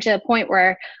 But it came to a point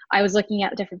where I was looking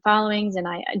at different followings, and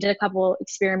I did a couple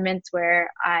experiments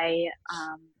where I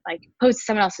like posted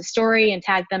someone else's story and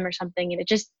tagged them or something, and it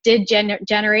just did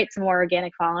generate some more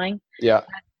organic following.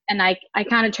 And I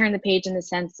kind of turned the page in the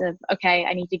sense of, okay,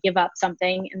 I need to give up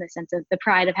something, in the sense of the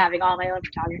pride of having all my own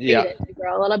photography to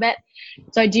grow a little bit.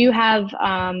 So I do have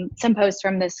some posts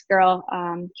from this girl,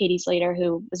 Katie Slater,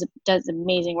 who does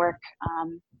amazing work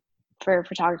for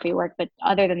photography work. But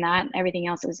other than that, everything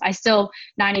else is,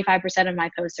 95% of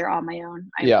my posts are all my own.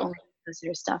 I only post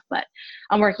her stuff, but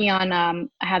I'm working on,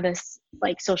 I have this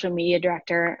like social media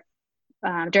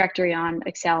directory on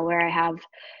Excel where I have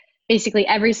basically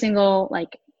every single,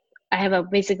 like, I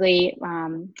have basically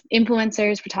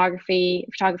influencers,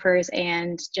 photographers,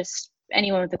 and just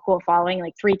anyone with a cool following,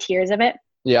 like 3 tiers of it.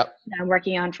 Yeah. I'm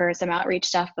working on for some outreach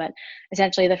stuff, but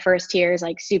essentially the first tier is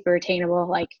like super attainable,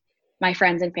 like my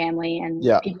friends and family, and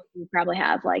people who probably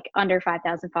have like under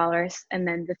 5,000 followers. And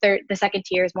then the second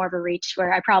tier is more of a reach,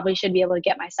 where I probably should be able to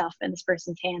get myself in this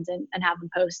person's hands and have them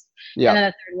post. And then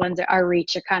the third ones are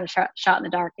reach, are kind of shot in the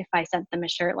dark. If I sent them a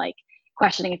shirt, like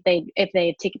questioning if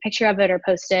they take a picture of it or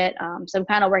post it. So I'm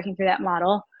kind of working through that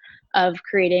model of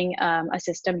creating a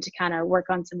system to kind of work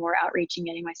on some more outreach and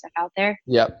getting my stuff out there.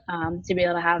 To be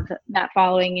able to have that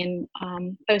following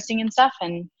and posting and stuff.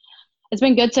 And it's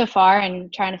been good so far,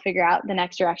 and trying to figure out the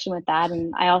next direction with that.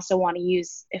 And I also want to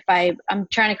use, I'm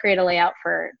trying to create a layout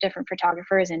for different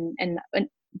photographers and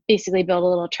basically build a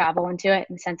little travel into it,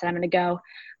 in the sense that I'm going to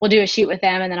we'll do a shoot with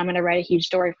them, and then I'm going to write a huge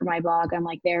story for my blog on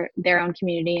like their own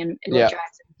community, and it will drive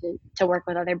them to work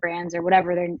with other brands or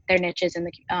whatever their niche is in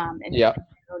the their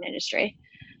own industry.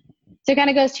 So it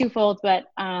kind of goes twofold, but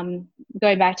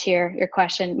going back to your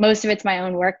question, most of it's my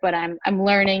own work, but I'm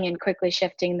learning and quickly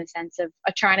shifting in the sense of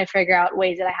trying to figure out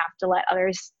ways that I have to let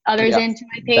others into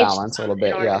my page, balance a little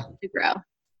bit, to grow,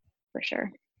 for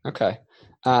sure. Okay.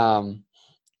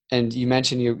 And you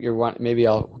mentioned you want, maybe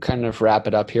I'll kind of wrap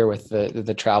it up here with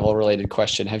the travel related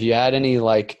question. Have you had any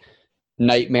like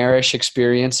nightmarish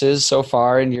experiences so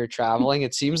far in your traveling?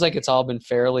 It seems like it's all been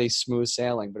fairly smooth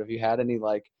sailing, but have you had any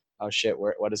like, oh shit,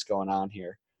 what is going on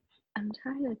here? I'm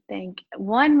trying to think.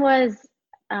 One was,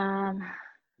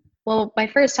 well, my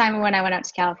first time when I went out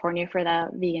to California for the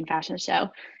vegan fashion show,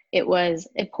 it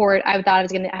poured. I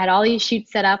had all these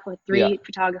shoots set up with 3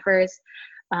 photographers.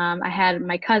 I had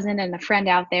my cousin and a friend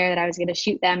out there that I was going to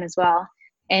shoot them as well.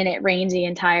 And it rained the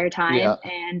entire time.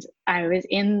 And I was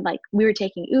we were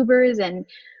taking Ubers, and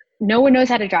no one knows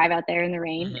how to drive out there in the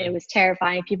rain. It was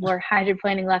terrifying. People were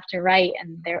hydroplaning left and right,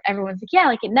 and everyone's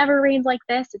like, it never rains like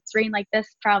this. It's rained like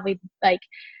this probably like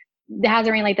it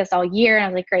hasn't rained like this all year. And I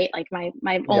was like, great, like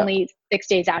my only 6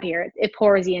 days out here, it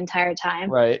pours the entire time.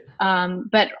 Right.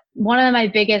 But one of my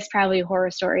biggest probably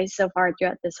horror stories so far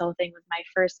throughout this whole thing was my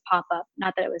first pop-up.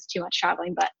 Not that it was too much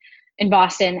traveling, but in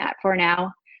Boston at For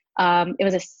Now. It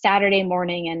was a Saturday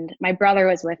morning, and my brother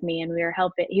was with me, and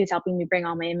he was helping me bring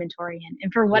all my inventory in.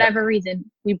 And for whatever reason,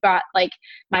 we brought like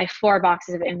my 4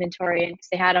 boxes of inventory in, because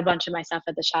they had a bunch of my stuff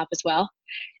at the shop as well.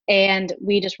 And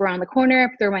we just were on the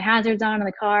corner, threw my hazards on in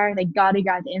the car. They got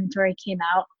the inventory, came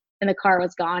out, and the car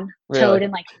was gone, towed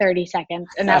in like 30 seconds.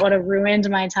 And that would have ruined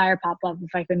my entire pop-up if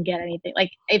I couldn't get anything.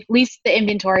 Like, at least the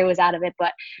inventory was out of it,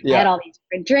 but I had all these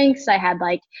different drinks. I had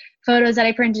like photos that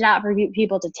I printed out for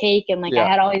people to take. And like, I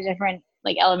had all these different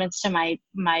like elements to my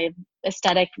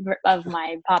aesthetic of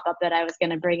my pop-up that I was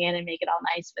going to bring in and make it all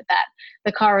nice. But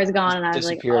the car was gone, and I was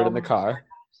like, disappeared in the car.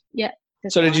 Yeah.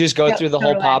 So did you just go through the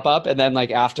whole pop-up, and then like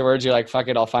afterwards you're like, fuck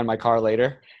it, I'll find my car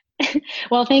later?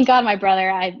 Well, thank God my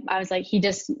brother, I was like, he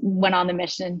just went on the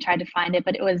mission and tried to find it.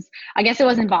 But I guess it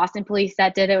wasn't Boston police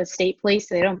that did it. It was state police.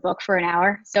 So they don't book for an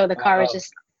hour. So the car was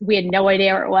we had no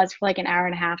idea where it was for like an hour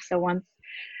and a half. So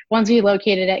once we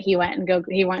located it, he went and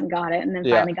got it. And then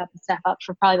finally got the stuff up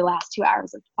for probably the last 2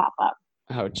 hours of pop up.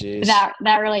 Oh, geez.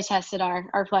 That really tested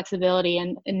our flexibility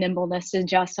and nimbleness to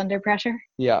adjust under pressure.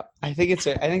 Yeah. I think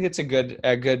it's a good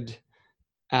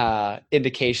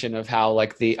indication of how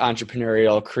like the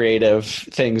entrepreneurial creative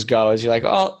things go, is you're like,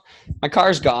 oh, my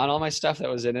car's gone, all my stuff that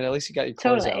was in it, at least you got your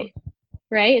clothes out.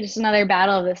 Right. Just another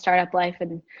battle of the startup life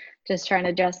and just trying to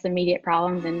address the immediate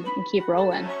problems and keep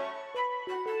rolling.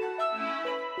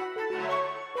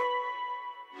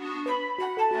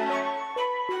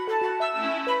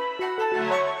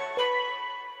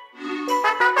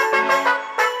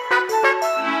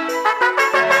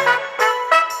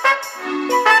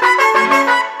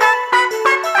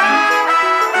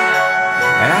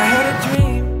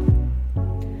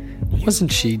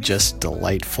 Wasn't she just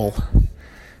delightful?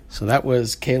 So that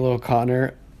was Kayla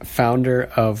O'Connor,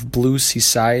 founder of Blue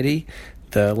Seaciety,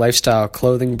 the lifestyle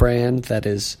clothing brand that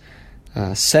is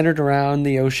centered around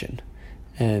the ocean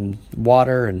and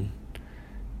water and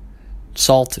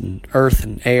salt and earth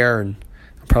and air. And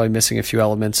I'm probably missing a few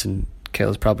elements, and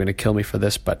Kayla's probably going to kill me for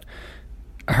this, but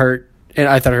I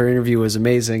thought her interview was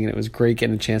amazing, and it was great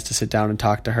getting a chance to sit down and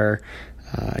talk to her.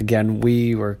 Again,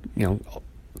 we were,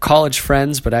 college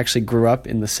friends, but actually grew up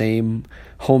in the same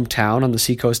hometown on the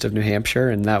seacoast of New Hampshire,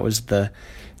 and that was the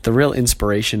real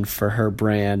inspiration for her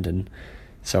brand. And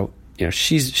so,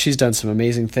 she's done some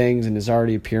amazing things and is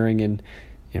already appearing in,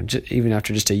 even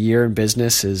after just a year in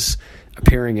business, is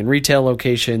appearing in retail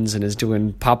locations and is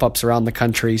doing pop-ups around the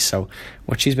country. So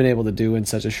what she's been able to do in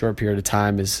such a short period of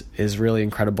time is really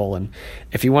incredible. And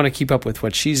if you want to keep up with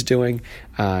what she's doing,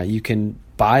 you can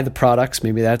buy the products.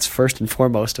 Maybe that's first and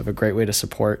foremost of a great way to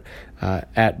support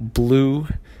at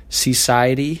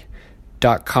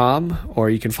blueseaciety.com,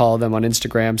 or you can follow them on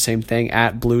Instagram, same thing,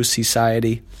 at Blue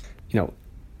Seaciety.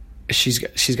 She's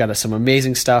got some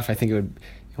amazing stuff. I think it would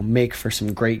make for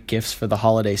some great gifts for the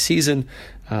holiday season.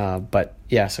 But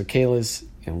yeah, so Kayla's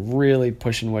really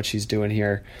pushing what she's doing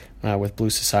here with Blue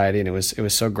Seaciety, and it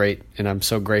was so great, and I'm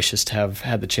so gracious to have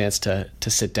had the chance to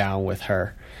sit down with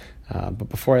her. But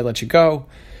before I let you go,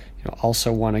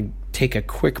 also want to take a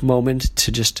quick moment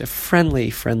to just a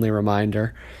friendly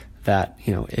reminder that,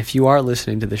 if you are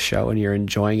listening to the show and you're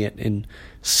enjoying it in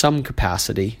some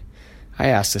capacity, I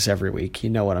ask this every week. You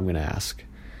know what I'm going to ask.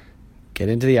 Get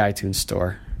into the iTunes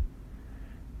store.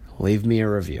 Leave me a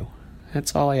review.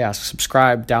 That's all I ask.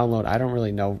 Subscribe, download. I don't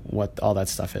really know what all that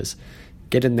stuff is.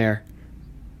 Get in there.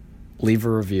 Leave a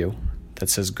review that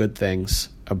says good things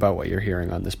about what you're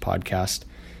hearing on this podcast.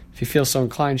 If you feel so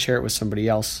inclined, share it with somebody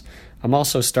else. I'm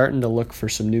also starting to look for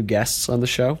some new guests on the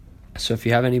show. So if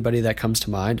you have anybody that comes to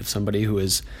mind, of somebody who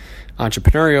is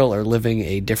entrepreneurial or living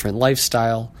a different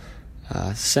lifestyle,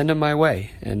 send them my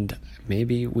way. And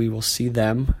maybe we will see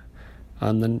them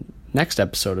on the next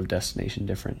episode of Destination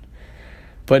Different.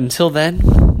 But until then,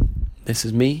 this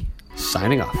is me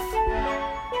signing off.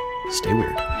 Stay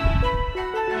weird.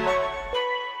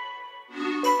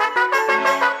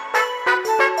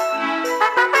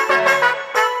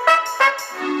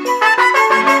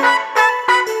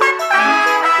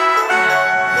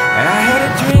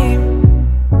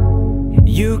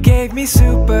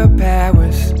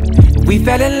 Superpowers. We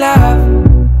fell in love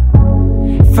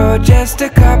for just a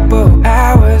couple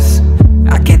hours.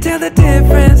 I can't tell the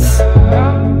difference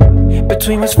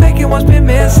between what's fake and what's been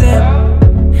missing.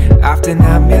 Often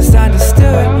I'm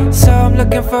misunderstood, so I'm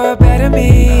looking for a better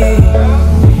me.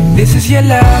 This is your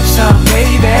love song,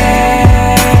 baby.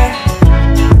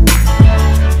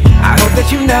 I hope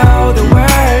that you know the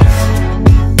words.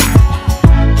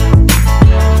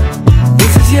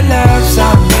 This is your love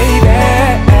song, baby.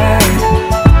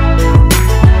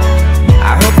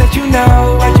 I hope that you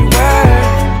know what you were.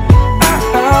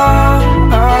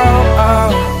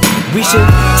 We should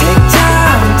take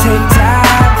time,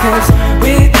 'cause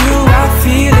with you I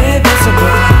feel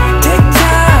invincible.